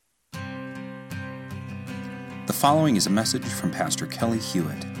The following is a message from Pastor Kelly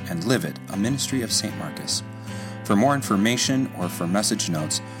Hewitt and Live It, a ministry of St. Marcus. For more information or for message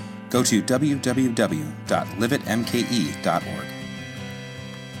notes, go to www.liveitmke.org.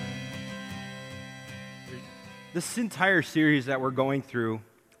 This entire series that we're going through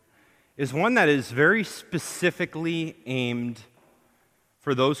is one that is very specifically aimed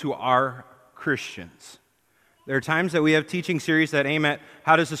for those who are Christians. There are times that we have teaching series that aim at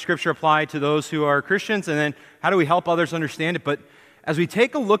how does the Scripture apply to those who are Christians, and then how do we help others understand it. But as we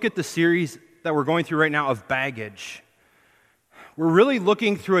take a look at the series that we're going through right now of baggage, we're really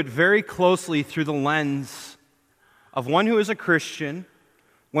looking through it very closely through the lens of one who is a Christian,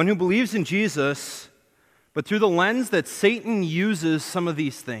 one who believes in Jesus, but through the lens that Satan uses some of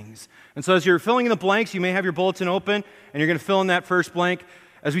these things. And so as you're filling in the blanks, you may have your bulletin open, and you're going to fill in that first blank.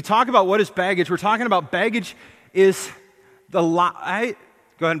 As we talk about what is baggage, we're talking about baggage is the lie.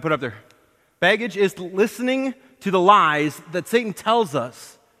 Go ahead and put it up there. Baggage is listening to the lies that Satan tells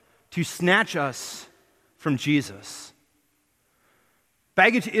us to snatch us from Jesus.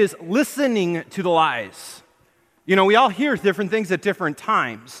 Baggage is listening to the lies. You know, we all hear different things at different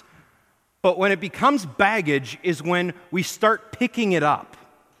times, but when it becomes baggage is when we start picking it up.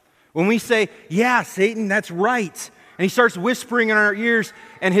 When we say, yeah, Satan, that's right. And he starts whispering in our ears,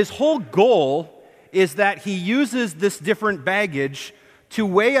 and his whole goal is that he uses this different baggage to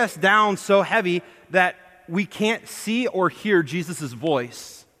weigh us down so heavy that we can't see or hear Jesus'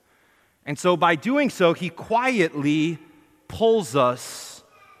 voice. And so by doing so, he quietly pulls us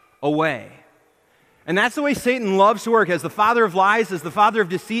away. And that's the way Satan loves to work. As the father of lies, as the father of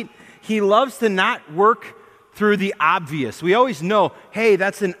deceit, he loves to not work through the obvious. We always know, hey,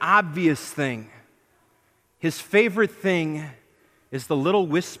 that's an obvious thing. His favorite thing is the little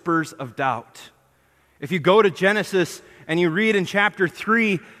whispers of doubt. If you go to Genesis and you read in chapter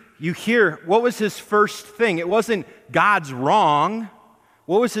 3, you hear, what was his first thing? It wasn't God's wrong.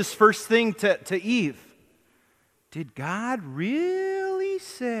 What was his first thing to Eve? Did God really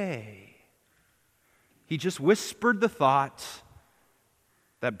say? He just whispered the thought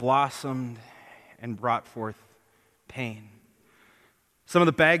that blossomed and brought forth pain. Some of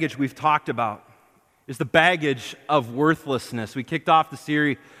the baggage we've talked about is the baggage of worthlessness. We kicked off the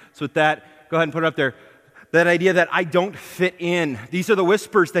series with that. Go ahead and put it up there. That idea that I don't fit in. These are the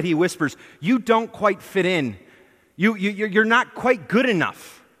whispers that he whispers. You don't quite fit in. You're not quite good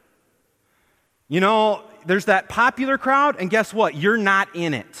enough. You know, there's that popular crowd, and guess what? You're not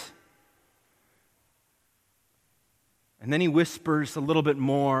in it. And then he whispers a little bit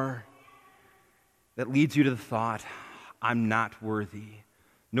more that leads you to the thought, I'm not worthy.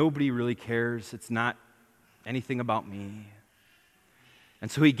 Nobody really cares. It's not anything about me.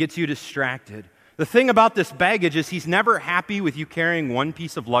 And so he gets you distracted. The thing about this baggage is he's never happy with you carrying one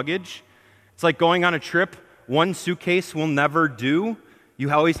piece of luggage. It's like going on a trip. One suitcase will never do.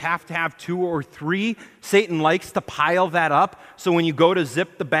 You always have to have 2 or 3. Satan likes to pile that up. So when you go to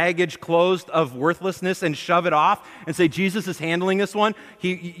zip the baggage closed of worthlessness and shove it off and say, Jesus is handling this one,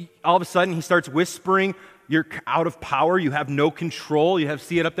 he all of a sudden he starts whispering, you're out of power, you have no control,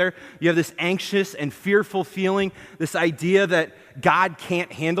 see it up there? You have this anxious and fearful feeling, this idea that God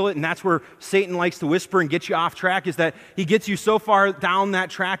can't handle it, and that's where Satan likes to whisper and get you off track, is that he gets you so far down that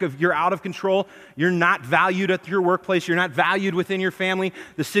track of you're out of control, you're not valued at your workplace, you're not valued within your family,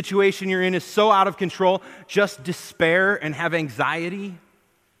 the situation you're in is so out of control, just despair and have anxiety.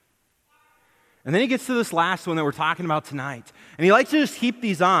 And then he gets to this last one that we're talking about tonight. And he likes to just heap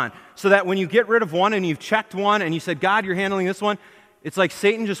these on so that when you get rid of one and you've checked one and you said, God, you're handling this one, it's like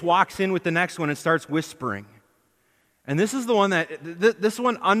Satan just walks in with the next one and starts whispering. And this is the one that, this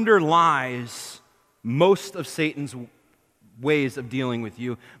one underlies most of Satan's ways of dealing with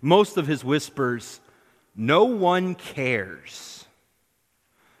you. Most of his whispers, no one cares.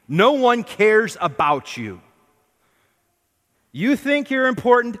 No one cares about you. You think you're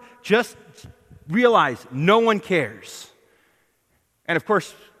important, just realize no one cares. And of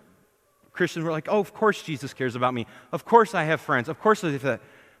course, Christians were like, oh, of course Jesus cares about me. Of course I have friends. Of course I have that.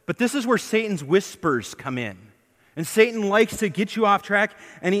 But this is where Satan's whispers come in. And Satan likes to get you off track,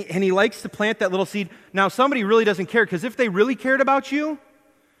 and he likes to plant that little seed. Now, somebody really doesn't care, because if they really cared about you,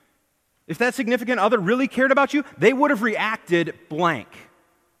 if that significant other really cared about you, they would have reacted blank.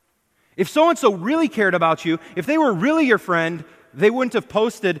 If so-and-so really cared about you, if they were really your friend, they wouldn't have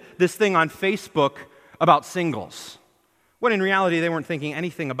posted this thing on Facebook about singles. When in reality, they weren't thinking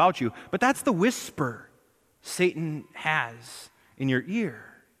anything about you. But that's the whisper Satan has in your ear.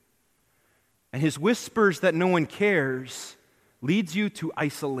 And his whispers that no one cares leads you to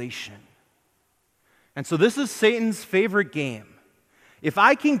isolation. And so this is Satan's favorite game. If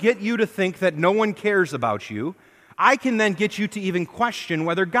I can get you to think that no one cares about you, I can then get you to even question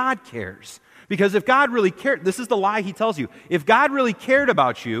whether God cares. Because if God really cared, this is the lie he tells you. If God really cared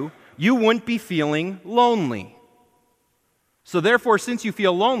about you, you wouldn't be feeling lonely. So therefore, since you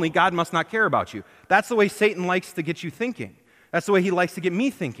feel lonely, God must not care about you. That's the way Satan likes to get you thinking. That's the way he likes to get me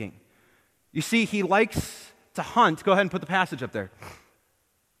thinking. You see, he likes to hunt. Go ahead and put the passage up there.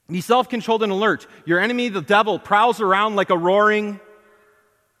 Be self-controlled and alert. Your enemy, the devil, prowls around like a roaring...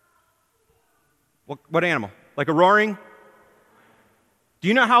 What animal? Like a roaring? Do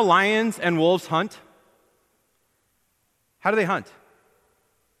you know how lions and wolves hunt? How do they hunt?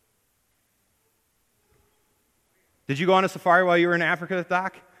 Did you go on a safari while you were in Africa,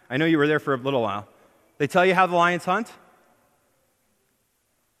 Doc? I know you were there for a little while. They tell you how the lions hunt?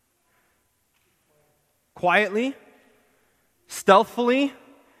 Quietly, stealthily,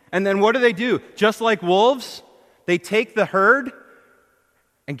 and then what do? Just like wolves, they take the herd,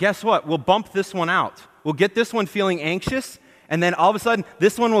 and guess what? We'll bump this one out. We'll get this one feeling anxious, and then all of a sudden,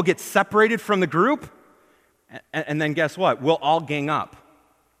 this one will get separated from the group, and then guess what? We'll all gang up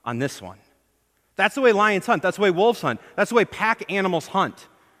on this one. That's the way lions hunt. That's the way wolves hunt. That's the way pack animals hunt.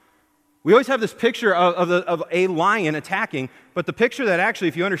 We always have this picture of a lion attacking, but the picture that actually,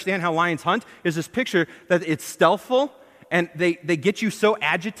 if you understand how lions hunt, is this picture that it's stealthful, and they get you so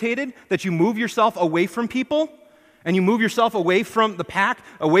agitated that you move yourself away from people, and you move yourself away from the pack,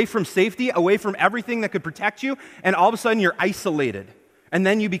 away from safety, away from everything that could protect you, and all of a sudden you're isolated. And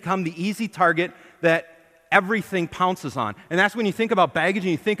then you become the easy target that everything pounces on. And that's when you think about baggage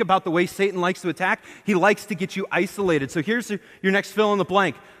and you think about the way Satan likes to attack. He likes to get you isolated. So here's your next fill in the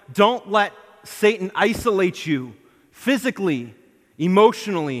blank. Don't let Satan isolate you physically,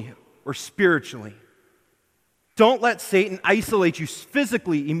 emotionally, or spiritually. Don't let Satan isolate you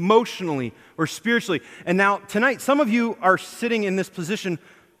physically, emotionally, or spiritually. And now, tonight, some of you are sitting in this position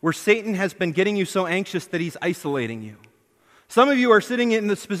where Satan has been getting you so anxious that he's isolating you. Some of you are sitting in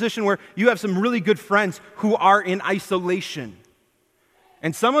this position where you have some really good friends who are in isolation.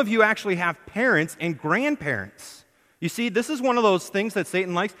 And some of you actually have parents and grandparents. You see, this is one of those things that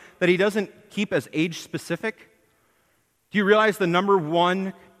Satan likes that he doesn't keep as age-specific. Do you realize the number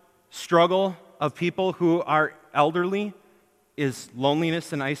one struggle of people who are elderly is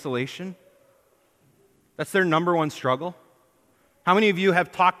loneliness and isolation? That's their number one struggle. How many of you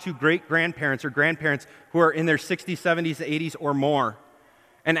have talked to great-grandparents or grandparents who are in their 60s, 70s, 80s, or more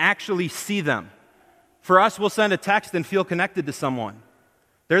and actually see them? For us, we'll send a text and feel connected to someone.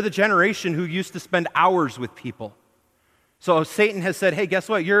 They're the generation who used to spend hours with people. So Satan has said, hey, guess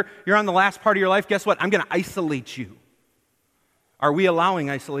what? You're on the last part of your life. Guess what? I'm going to isolate you. Are we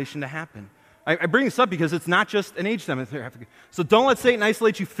allowing isolation to happen? I bring this up because it's not just an age demographic. So don't let Satan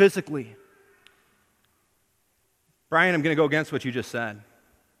isolate you physically. Brian, I'm going to go against what you just said.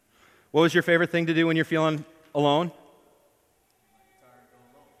 What was your favorite thing to do when you're feeling alone?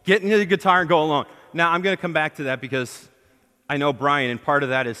 Get into the guitar and go alone. Now, I'm going to come back to that because I know Brian, and part of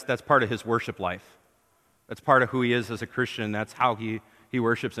that's part of his worship life. That's part of who he is as a Christian. That's how he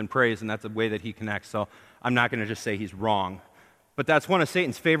worships and prays, and that's the way that he connects. So I'm not going to just say he's wrong. But that's one of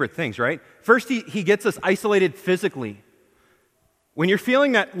Satan's favorite things, right? First, he gets us isolated physically. When you're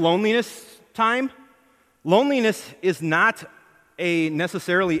feeling that loneliness time, loneliness is not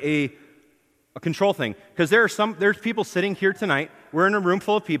necessarily a control thing, because there's people sitting here tonight. We're in a room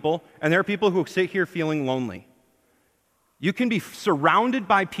full of people, and there are people who sit here feeling lonely. You can be surrounded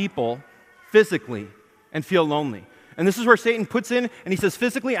by people physically and feel lonely. And this is where Satan puts in, and he says,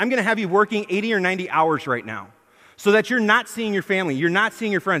 physically, I'm going to have you working 80 or 90 hours right now, so that you're not seeing your family, you're not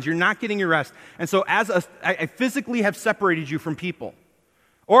seeing your friends, you're not getting your rest. And so I physically have separated you from people.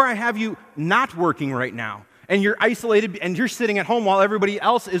 Or I have you not working right now, and you're isolated, and you're sitting at home while everybody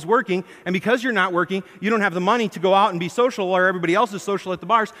else is working, and because you're not working, you don't have the money to go out and be social while everybody else is social at the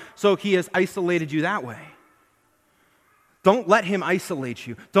bars, so he has isolated you that way. Don't let him isolate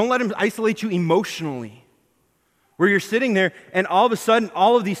you. Don't let him isolate you emotionally, where you're sitting there, and all of a sudden,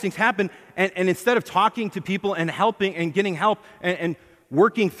 all of these things happen, and instead of talking to people and helping and getting help and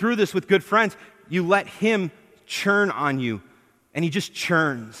working through this with good friends, you let him churn on you. And he just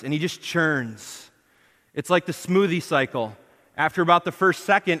churns, and he just churns. It's like the smoothie cycle. After about the first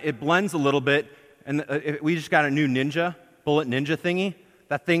second, it blends a little bit, and we just got a new Bullet Ninja thingy.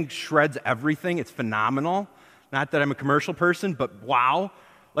 That thing shreds everything. It's phenomenal. Not that I'm a commercial person, but wow.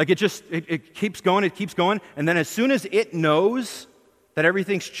 Like it keeps going, and then as soon as it knows that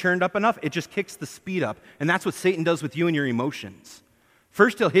everything's churned up enough, it just kicks the speed up. And that's what Satan does with you and your emotions.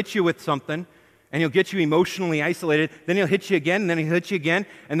 First, he'll hit you with something, and he'll get you emotionally isolated. Then he'll hit you again, and then he'll hit you again.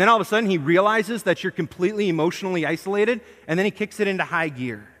 And then all of a sudden he realizes that you're completely emotionally isolated, and then he kicks it into high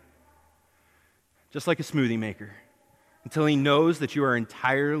gear. Just like a smoothie maker. Until he knows that you are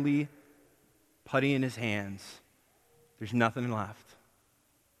entirely putty in his hands. There's nothing left.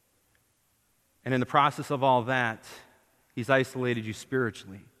 And in the process of all that, he's isolated you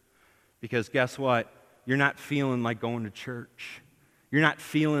spiritually. Because guess what? You're not feeling like going to church. You're not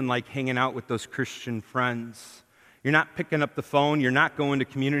feeling like hanging out with those Christian friends. You're not picking up the phone. You're not going to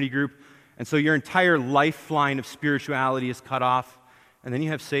community group. And so your entire lifeline of spirituality is cut off. And then you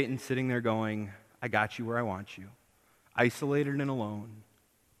have Satan sitting there going, I got you where I want you. Isolated and alone.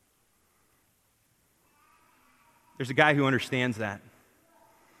 There's a guy who understands that.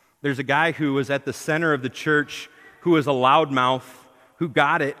 There's a guy who was at the center of the church, who was a loudmouth, who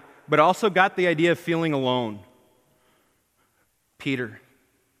got it, but also got the idea of feeling alone. Peter.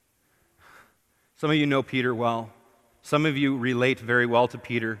 Some of you know Peter well. Some of you relate very well to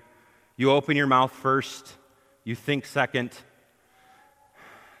Peter. You open your mouth first. You think second.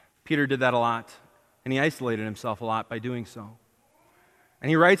 Peter did that a lot, and he isolated himself a lot by doing so. And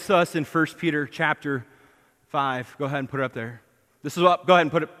he writes to us in 1 Peter chapter 5. Go ahead and put it up there. This is what, go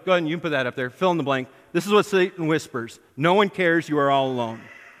ahead and you can put that up there. Fill in the blank. This is what Satan whispers. No one cares, you are all alone.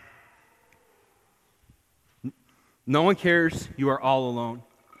 No one cares, you are all alone.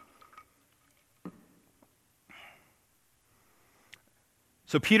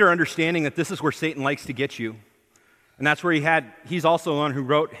 So Peter, understanding that this is where Satan likes to get you, and that's where he's also the one who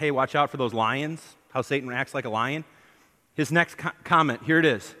wrote, hey, watch out for those lions, how Satan acts like a lion. His next comment, here it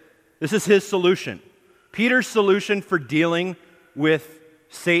is. This is his solution. Peter's solution for dealing with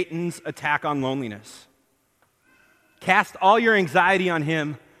Satan's attack on loneliness. Cast all your anxiety on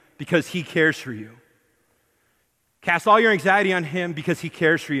him because he cares for you. Cast all your anxiety on him because he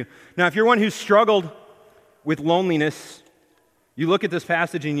cares for you. Now, if you're one who's struggled with loneliness, you look at this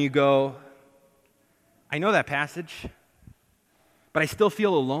passage and you go, I know that passage, but I still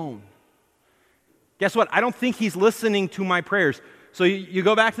feel alone. Guess what? I don't think he's listening to my prayers. So you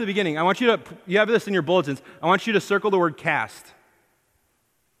go back to the beginning. I want you have this in your bulletins. I want you to circle the word cast.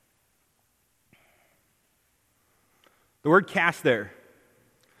 The word cast there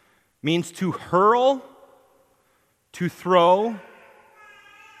means to hurl, to throw.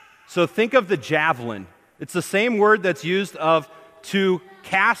 So think of the javelin. It's the same word that's used of to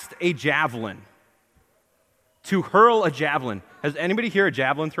cast a javelin. To hurl a javelin. Has anybody here a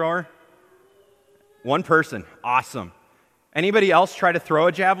javelin thrower? One person. Awesome. Anybody else try to throw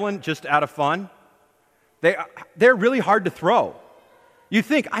a javelin just out of fun? They're really hard to throw. You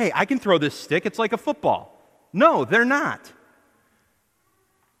think, hey, I can throw this stick. It's like a football. No, they're not.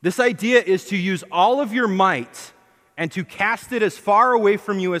 This idea is to use all of your might and to cast it as far away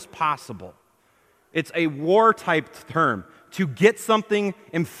from you as possible. It's a war-type term, to get something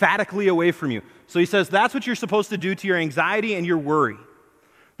emphatically away from you. So he says that's what you're supposed to do to your anxiety and your worry.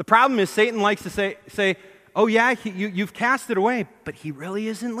 The problem is Satan likes to say oh yeah, you've cast it away, but he really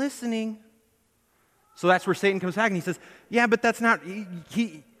isn't listening. So that's where Satan comes back and he says, yeah, but that's not,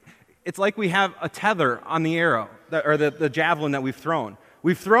 it's like we have a tether on the arrow, or the javelin that we've thrown.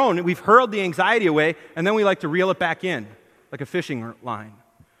 We've hurled the anxiety away, and then we like to reel it back in, like a fishing line.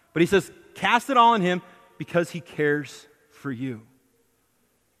 But he says, cast it all on him because he cares for you.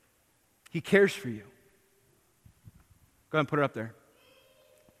 He cares for you. Go ahead and put it up there.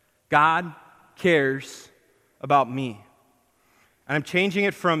 God cares about me. And I'm changing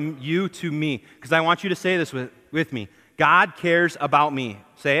it from you to me, because I want you to say this with me. God cares about me.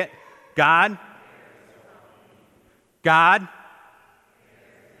 Say it. God.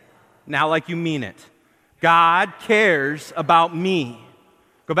 Now like you mean it. God cares about me.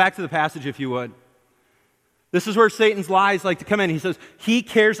 Go back to the passage if you would. This is where Satan's lies like to come in. He says, he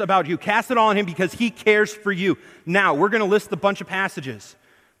cares about you. Cast it all on him because he cares for you. Now, we're going to list a bunch of passages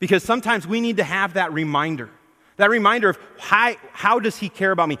because sometimes we need to have that reminder. That reminder of how does he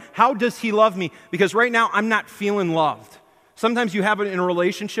care about me? How does he love me? Because right now, I'm not feeling loved. Sometimes you have it in a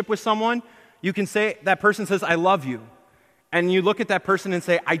relationship with someone. You can say, that person says, I love you. And you look at that person and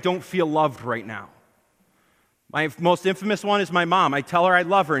say, I don't feel loved right now. My most infamous one is my mom. I tell her I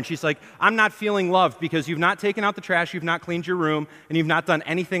love her, and she's like, I'm not feeling loved because you've not taken out the trash, you've not cleaned your room, and you've not done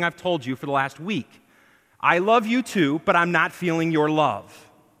anything I've told you for the last week. I love you too, but I'm not feeling your love.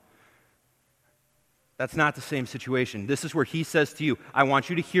 That's not the same situation. This is where he says to you, I want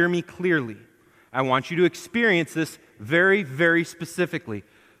you to hear me clearly. I want you to experience this very, very specifically.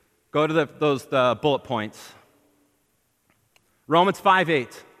 Go to those bullet points. Romans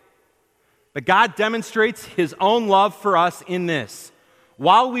 5:8. But God demonstrates his own love for us in this.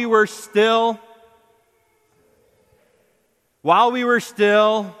 While we were still While we were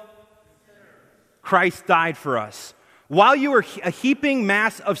still, Christ died for us. While you were a heaping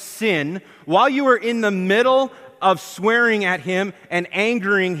mass of sin, while you were in the middle of swearing at him and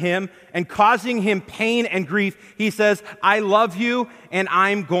angering him and causing him pain and grief, he says, I love you and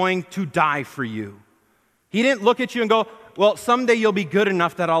I'm going to die for you. He didn't look at you and go, well, someday you'll be good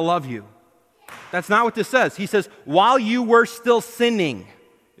enough that I'll love you. That's not what this says. He says, while you were still sinning,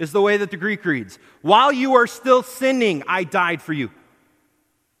 is the way that the Greek reads. While you were still sinning, I died for you.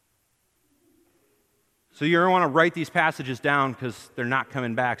 So you're going to want to write these passages down because they're not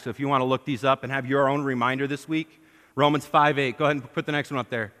coming back. So if you want to look these up and have your own reminder this week, Romans 5:8. Go ahead and put the next one up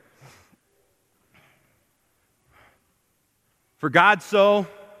there. For God so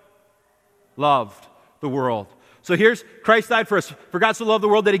loved the world. So here's Christ died for us. For God so loved the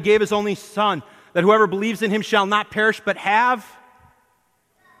world that he gave his only Son, that whoever believes in him shall not perish but have.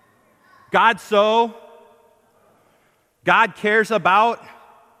 God cares about.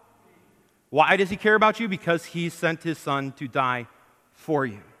 Why does he care about you? Because he sent his Son to die for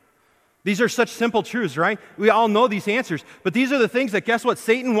you. These are such simple truths, right? We all know these answers. But these are the things that, guess what?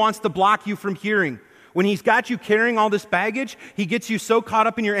 Satan wants to block you from hearing. When he's got you carrying all this baggage, he gets you so caught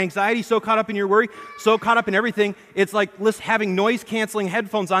up in your anxiety, so caught up in your worry, so caught up in everything, it's like having noise-canceling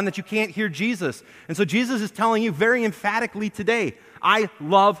headphones on that you can't hear Jesus. And so Jesus is telling you very emphatically today, I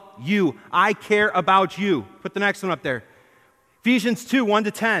love you. I care about you. Put the next one up there. Ephesians 2,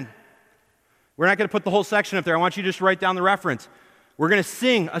 1-10. We're not going to put the whole section up there. I want you to just write down the reference. We're going to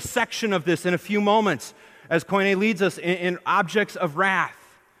sing a section of this in a few moments as Koine leads us in objects of wrath.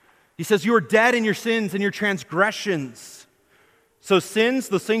 He says, you are dead in your sins and your transgressions. So sins,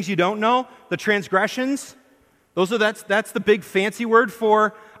 those things you don't know, the transgressions, that's the big fancy word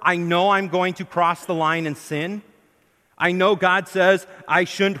for I know I'm going to cross the line and sin. I know God says I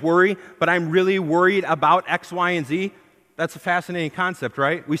shouldn't worry, but I'm really worried about X, Y, and Z. That's a fascinating concept,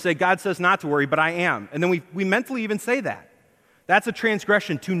 right? We say God says not to worry, but I am. And then we mentally even say that. That's a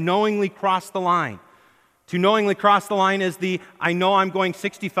transgression, to knowingly cross the line. To knowingly cross the line is I know I'm going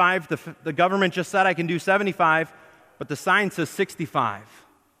 65, the government just said I can do 75, but the sign says 65.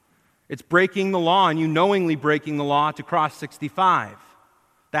 It's breaking the law, and you knowingly breaking the law to cross 65.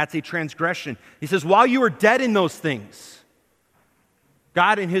 That's a transgression. He says, while you were dead in those things,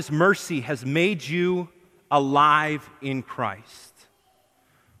 God in his mercy has made you alive in Christ.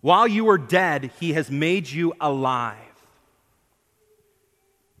 While you were dead, he has made you alive.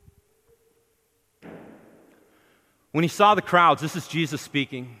 When he saw the crowds, this is Jesus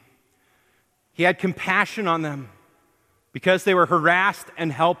speaking, he had compassion on them because they were harassed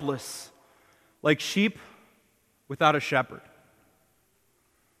and helpless, like sheep without a shepherd.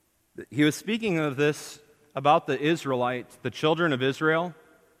 He was speaking of this about the Israelites, the children of Israel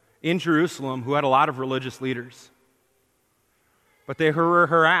in Jerusalem, who had a lot of religious leaders. But they were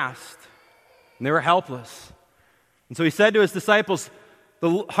harassed and they were helpless. And so he said to his disciples,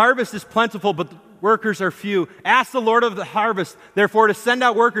 the harvest is plentiful, but the workers are few. Ask the Lord of the harvest, therefore, to send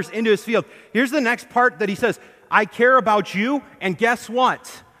out workers into his field. Here's the next part that he says, I care about you, and guess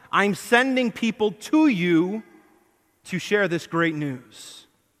what? I'm sending people to you to share this great news.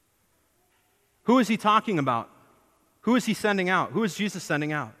 Who is he talking about? Who is he sending out? Who is Jesus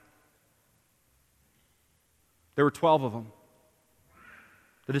sending out? There were 12 of them.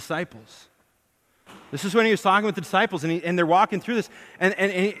 The disciples. This is when he was talking with the disciples, and they're walking through this,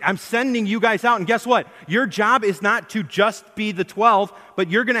 and I'm sending you guys out, and guess what? Your job is not to just be the 12, but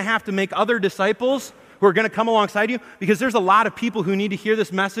you're going to have to make other disciples who are going to come alongside you, because there's a lot of people who need to hear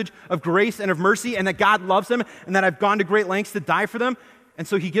this message of grace and of mercy, and that God loves them, and that I've gone to great lengths to die for them. And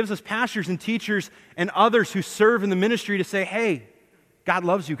so he gives us pastors and teachers and others who serve in the ministry to say, hey, God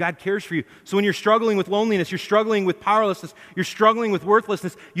loves you. God cares for you. So when you're struggling with loneliness, you're struggling with powerlessness, you're struggling with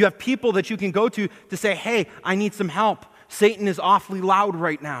worthlessness, you have people that you can go to say, hey, I need some help. Satan is awfully loud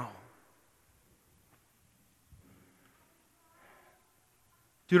right now.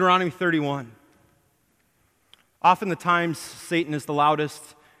 Deuteronomy 31. Often the times Satan is the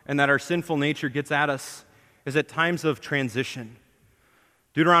loudest and that our sinful nature gets at us is at times of transition.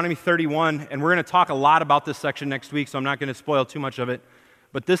 Deuteronomy 31, and we're going to talk a lot about this section next week, so I'm not going to spoil too much of it.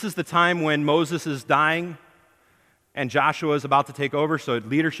 But this is the time when Moses is dying and Joshua is about to take over, so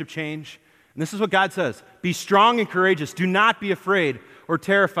leadership change. And this is what God says, be strong and courageous. Do not be afraid or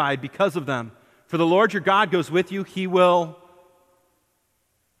terrified because of them. For the Lord your God goes with you. He will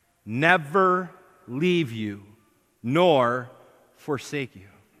never leave you nor forsake you.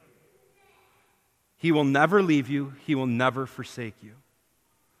 He will never leave you. He will never forsake you.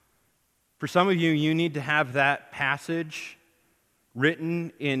 For some of you, you need to have that passage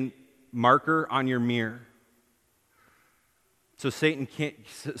written in marker on your mirror. So Satan can't,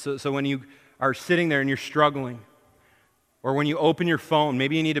 so when you are sitting there and you're struggling, or when you open your phone,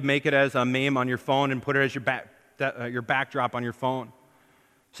 maybe you need to make it as a meme on your phone and put it as your backdrop on your phone,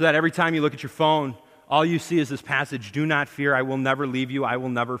 so that every time you look at your phone, all you see is this passage, do not fear, I will never leave you, I will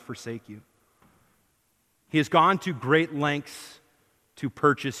never forsake you. He has gone to great lengths to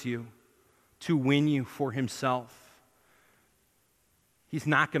purchase you, to win you for himself. He's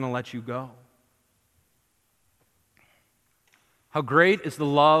not going to let you go. How great is the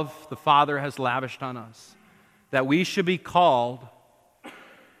love the Father has lavished on us, that we should be called,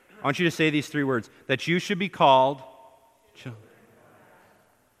 I want you to say these three words, that you should be called children.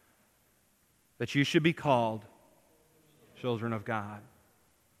 That you should be called children of God.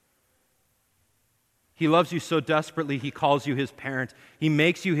 He loves you so desperately, he calls you his parent. He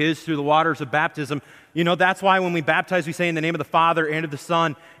makes you his through the waters of baptism. You know, that's why when we baptize, we say in the name of the Father and of the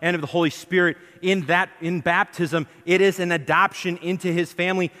Son and of the Holy Spirit. In baptism, it is an adoption into his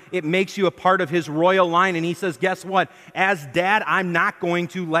family. It makes you a part of his royal line. And he says, guess what? As dad, I'm not going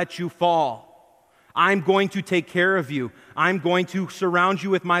to let you fall. I'm going to take care of you. I'm going to surround you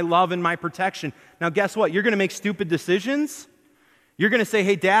with my love and my protection. Now, guess what? You're going to make stupid decisions. You're going to say,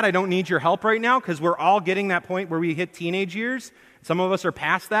 hey, Dad, I don't need your help right now, because we're all getting that point where we hit teenage years. Some of us are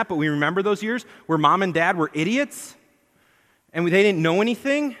past that, but we remember those years where mom and dad were idiots, and they didn't know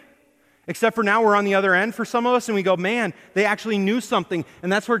anything, except for now we're on the other end for some of us, and we go, man, they actually knew something.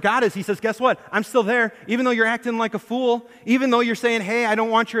 And that's where God is. He says, guess what? I'm still there, even though you're acting like a fool, even though you're saying, hey, I don't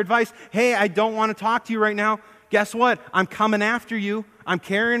want your advice, hey, I don't want to talk to you right now. Guess what? I'm coming after you. I'm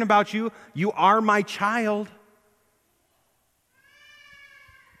caring about you. You are my child.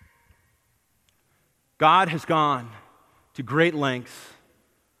 God has gone to great lengths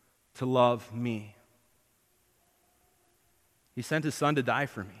to love me. He sent his son to die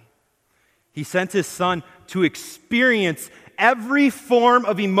for me. He sent his son to experience every form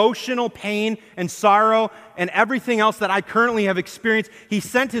of emotional pain and sorrow and everything else that I currently have experienced. He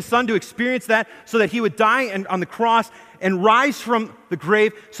sent his son to experience that so that he would die on the cross and rise from the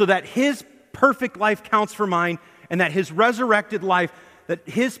grave so that his perfect life counts for mine and that his resurrected life, that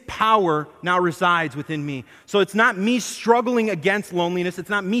his power now resides within me. So it's not me struggling against loneliness. It's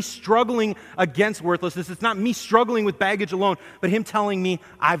not me struggling against worthlessness. It's not me struggling with baggage alone, but him telling me,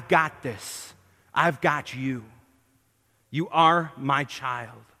 I've got this. I've got you. You are my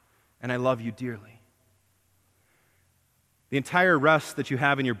child, and I love you dearly. The entire rest that you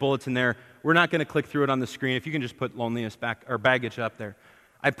have in your bulletin there, we're not going to click through it on the screen. If you can just put loneliness back or baggage up there.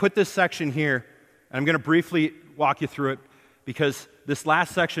 I put this section here, and I'm going to briefly walk you through it, because this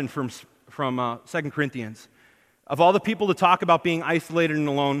last section from 2 Corinthians, of all the people to talk about being isolated and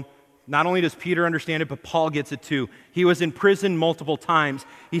alone, not only does Peter understand it, but Paul gets it too. He was in prison multiple times.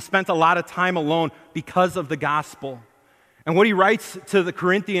 He spent a lot of time alone because of the gospel. And what he writes to the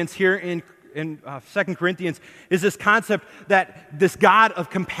Corinthians here in 2 Corinthians is this concept that this God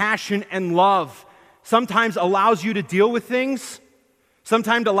of compassion and love sometimes allows you to deal with things,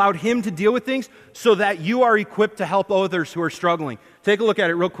 sometimes allowed him to deal with things so that you are equipped to help others who are struggling. Take a look at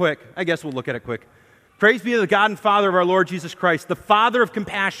it real quick. I guess we'll look at it quick. Praise be to the God and Father of our Lord Jesus Christ, the Father of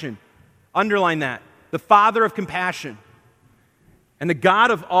compassion. Underline that. The Father of compassion. And the God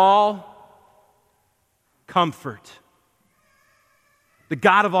of all comfort. The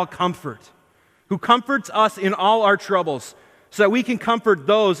God of all comfort, who comforts us in all our troubles, so that we can comfort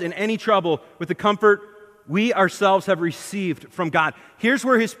those in any trouble with the comfort we ourselves have received from God. Here's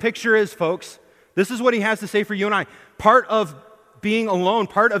where his picture is, folks. This is what he has to say for you and I. Part of being alone,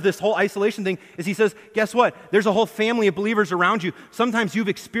 part of this whole isolation thing is he says, guess what? There's a whole family of believers around you. Sometimes you've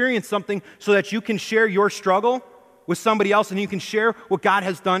experienced something so that you can share your struggle with somebody else and you can share what God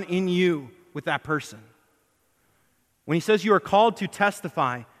has done in you with that person. When he says you are called to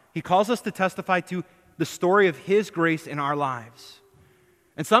testify, he calls us to testify to the story of his grace in our lives.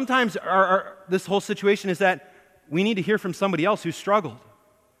 And sometimes this whole situation is that we need to hear from somebody else who struggled.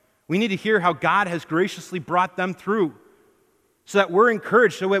 We need to hear how God has graciously brought them through so that we're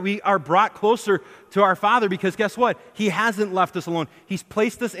encouraged, so that we are brought closer to our Father, because guess what? He hasn't left us alone. He's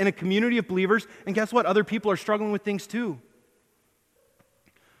placed us in a community of believers, and guess what? Other people are struggling with things too.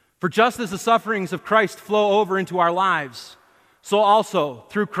 For just as the sufferings of Christ flow over into our lives, so also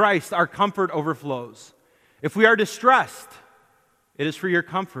through Christ our comfort overflows. If we are distressed, it is for your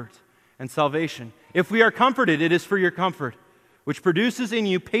comfort and salvation. If we are comforted, it is for your comfort, which produces in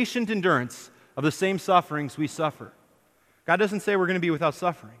you patient endurance of the same sufferings we suffer. God doesn't say we're going to be without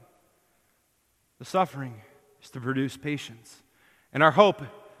suffering. The suffering is to produce patience. And our hope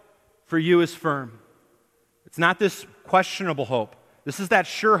for you is firm. It's not this questionable hope. This is that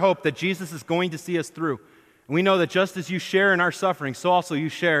sure hope that Jesus is going to see us through. And we know that just as you share in our suffering, so also you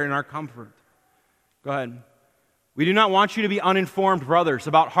share in our comfort. Go ahead. We do not want you to be uninformed, brothers,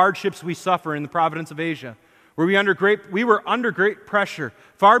 about hardships we suffer in the province of Asia, where we were under great pressure,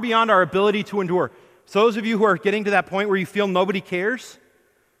 far beyond our ability to endure. So those of you who are getting to that point where you feel nobody cares,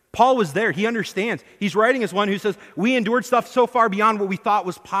 Paul was there. He understands. He's writing as one who says, we endured stuff so far beyond what we thought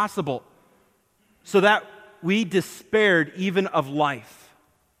was possible, so that we despaired even of life.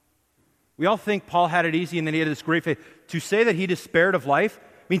 We all think Paul had it easy and that he had this great faith. To say that he despaired of life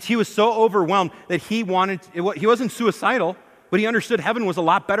means he was so overwhelmed that he wasn't suicidal, but he understood heaven was a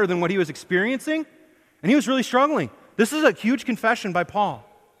lot better than what he was experiencing, and he was really struggling. This is a huge confession by Paul.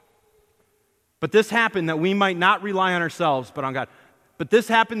 But this happened that we might not rely on ourselves, but on God. But this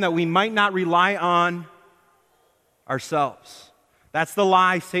happened that we might not rely on ourselves. That's the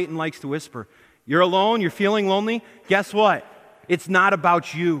lie Satan likes to whisper. You're alone, you're feeling lonely. Guess what? It's not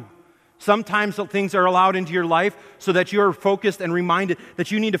about you. Sometimes things are allowed into your life so that you're focused and reminded that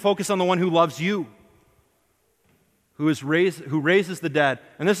you need to focus on the one who loves you, who raises the dead.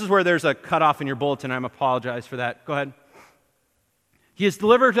 And this is where there's a cutoff in your bulletin. I apologize for that. Go ahead. He has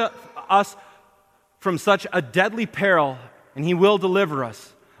delivered us from such a deadly peril, and he will deliver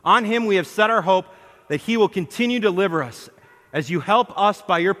us. On him we have set our hope that he will continue to deliver us. As you help us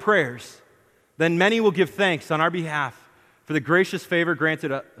by your prayers, then many will give thanks on our behalf for the gracious favor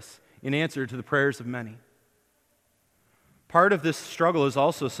granted us in answer to the prayers of many. Part of this struggle is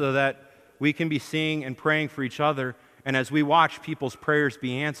also so that we can be seeing and praying for each other, and as we watch people's prayers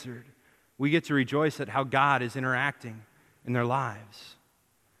be answered, we get to rejoice at how God is interacting in their lives.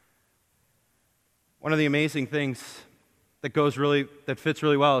 One of the amazing things that fits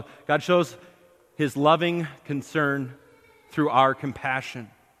really well, God shows his loving concern through our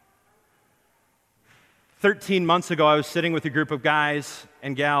compassion. 13 months ago, I was sitting with a group of guys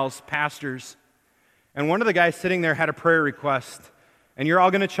and gals, pastors, and one of the guys sitting there had a prayer request, and you're all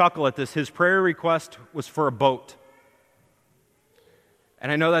going to chuckle at this. His prayer request was for a boat.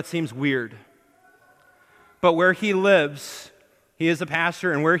 And I know that seems weird, but where he lives, he is a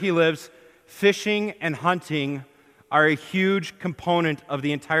pastor, and where he lives, fishing and hunting are a huge component of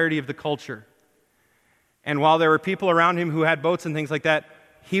the entirety of the culture. And while there were people around him who had boats and things like that,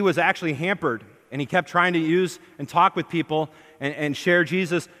 he was actually hampered. And he kept trying to use and talk with people and share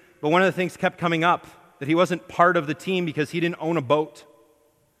Jesus. But one of the things kept coming up, that he wasn't part of the team because he didn't own a boat.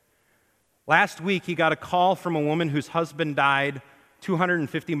 Last week, he got a call from a woman whose husband died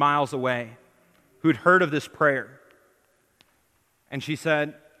 250 miles away, who'd heard of this prayer. And she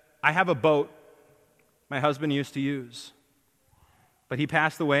said, I have a boat my husband used to use, but he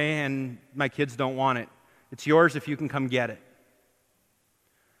passed away and my kids don't want it. It's yours if you can come get it.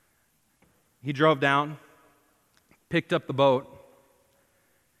 He drove down, picked up the boat.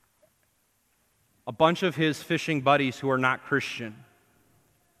 A bunch of his fishing buddies who are not Christian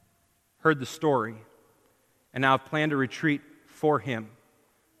heard the story and now have planned a retreat for him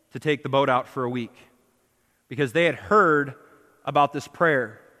to take the boat out for a week because they had heard about this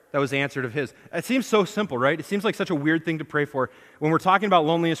prayer that was answered of his. It seems so simple, right? It seems like such a weird thing to pray for. When we're talking about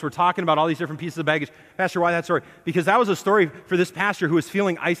loneliness, we're talking about all these different pieces of baggage. Pastor, why that story? Because that was a story for this pastor who was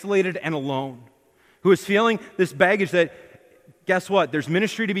feeling isolated and alone, who was feeling this baggage that, guess what? There's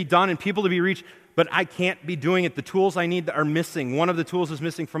ministry to be done and people to be reached, but I can't be doing it. The tools I need are missing. One of the tools is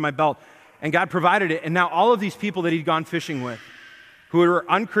missing from my belt. And God provided it. And now all of these people that he'd gone fishing with, who were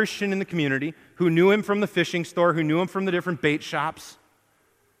unchristian in the community, who knew him from the fishing store, who knew him from the different bait shops,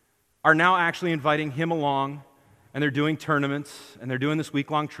 are now actually inviting him along, and they're doing tournaments, and they're doing this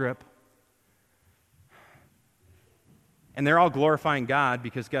week-long trip. And they're all glorifying God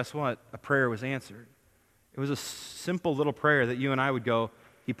because guess what? A prayer was answered. It was a simple little prayer that you and I would go,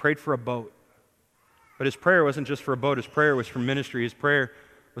 he prayed for a boat. But his prayer wasn't just for a boat. His prayer was for ministry. His prayer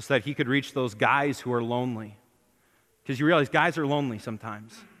was that he could reach those guys who are lonely. Because you realize guys are lonely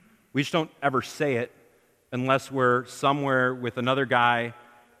sometimes. We just don't ever say it unless we're somewhere with another guy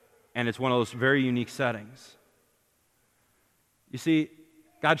and it's one of those very unique settings. You see,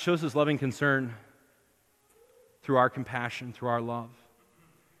 God shows his loving concern through our compassion, through our love.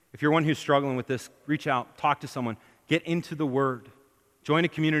 If you're one who's struggling with this, reach out, talk to someone, get into the Word, join a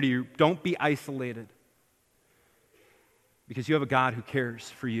community, don't be isolated. Because you have a God who cares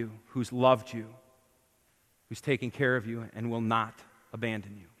for you, who's loved you, who's taking care of you, and will not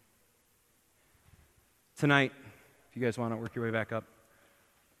abandon you. Tonight, if you guys want to work your way back up,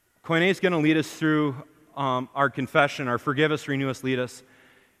 Koine is going to lead us through our confession, our forgive us, renew us, lead us.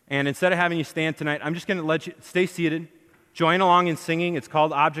 And instead of having you stand tonight, I'm just going to let you stay seated, join along in singing. It's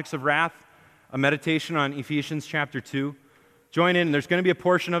called Objects of Wrath, a meditation on Ephesians chapter 2. join in. There's going to be a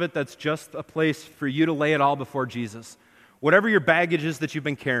portion of it that's just a place for you to lay it all before Jesus. Whatever your baggage is that you've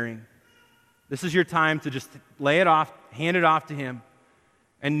been carrying, this is your time to just lay it off, hand it off to Him,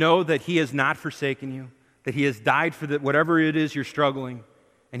 and know that He has not forsaken you, that He has died for whatever it is you're struggling,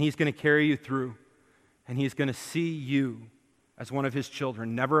 and He's going to carry you through, and He's going to see you as one of His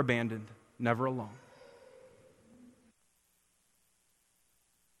children, never abandoned, never alone.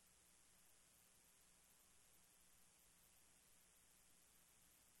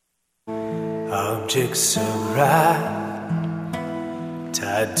 Objects of wrath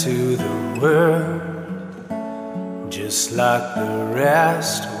tied to the world, just like the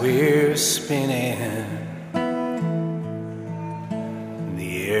rest we're spinning.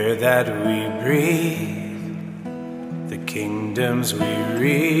 The air that we breathe, the kingdoms we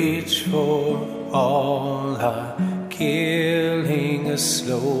reach for, all are killing us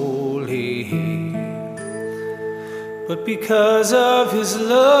slowly. But because of His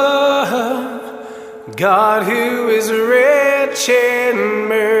love, God, who is rich in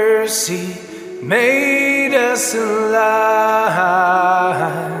mercy, made us alive.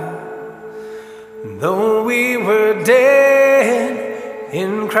 Though we were dead,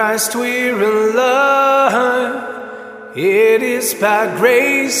 in Christ we're alive. It is by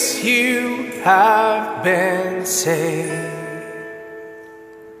grace you have been saved.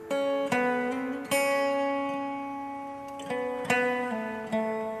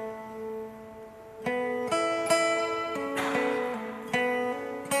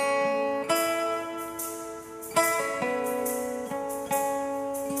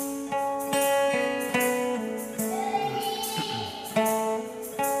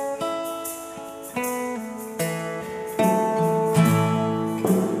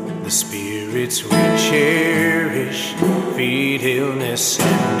 Spirits we cherish feed illness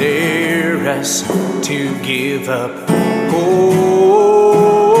and dare us to give up hope.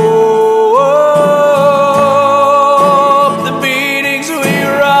 The beatings we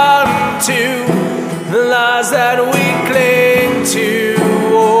run to, the lies that we cling to,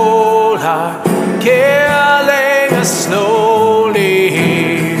 all are killing us slowly.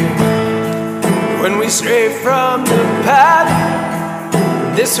 When we stray from the path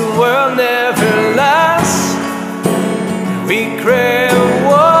this world never lasts, we crave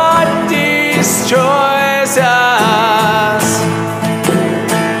what destroys us.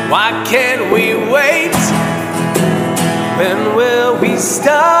 Why can't we wait? When will we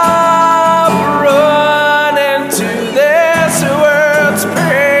stop running to this world's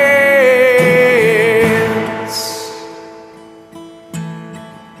praise?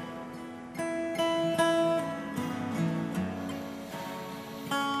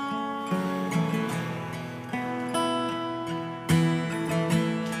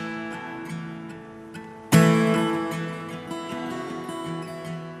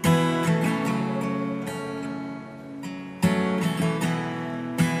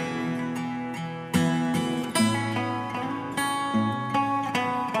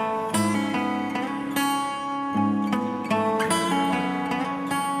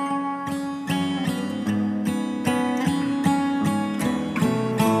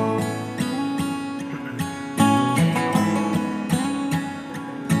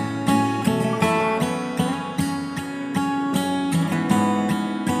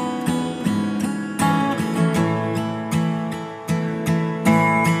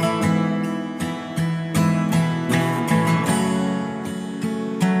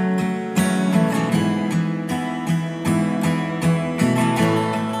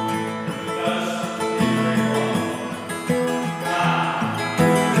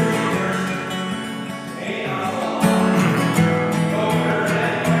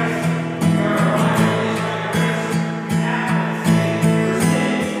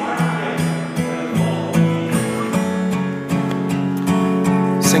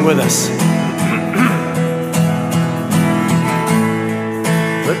 Sing with us.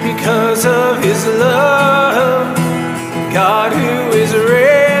 But because of His love, God, who is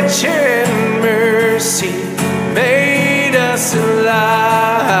rich in mercy, made us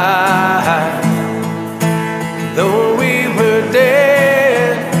alive. Though we were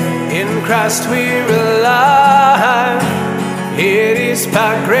dead, in Christ we're alive. It is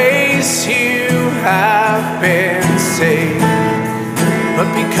by grace you have been saved. But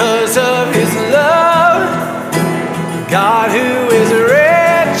because of His love, God, who is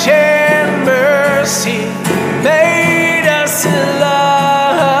rich in mercy, made us alive.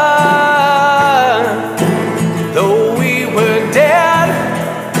 Though we were dead,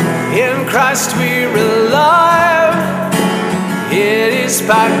 in Christ we're alive. It is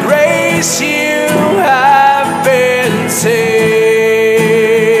by grace you have been saved.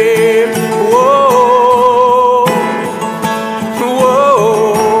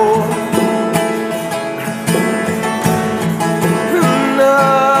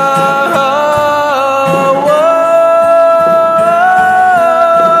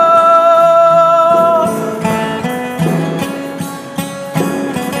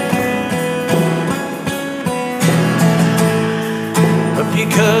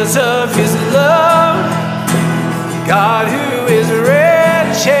 because of his love, God who is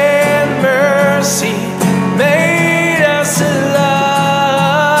rich in mercy made us alive.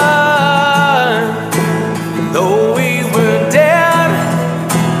 Though we were dead,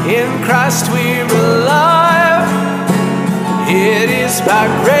 in Christ we're alive. It is by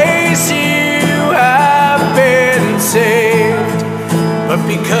grace you have been saved, but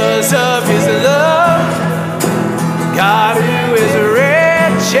because of his love, God who is rich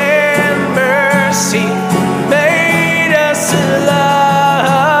in mercy made us alive.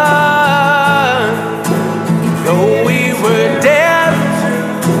 Though we were dead,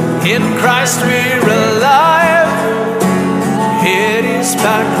 in Christ we're alive. It is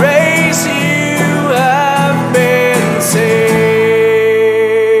by grace you have been saved.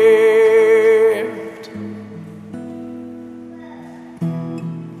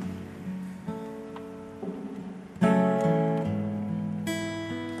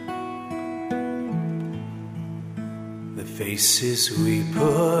 The faces we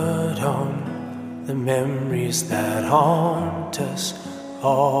put on, the memories that haunt us,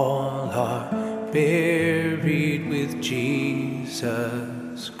 all are buried with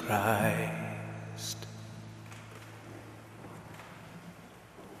Jesus Christ.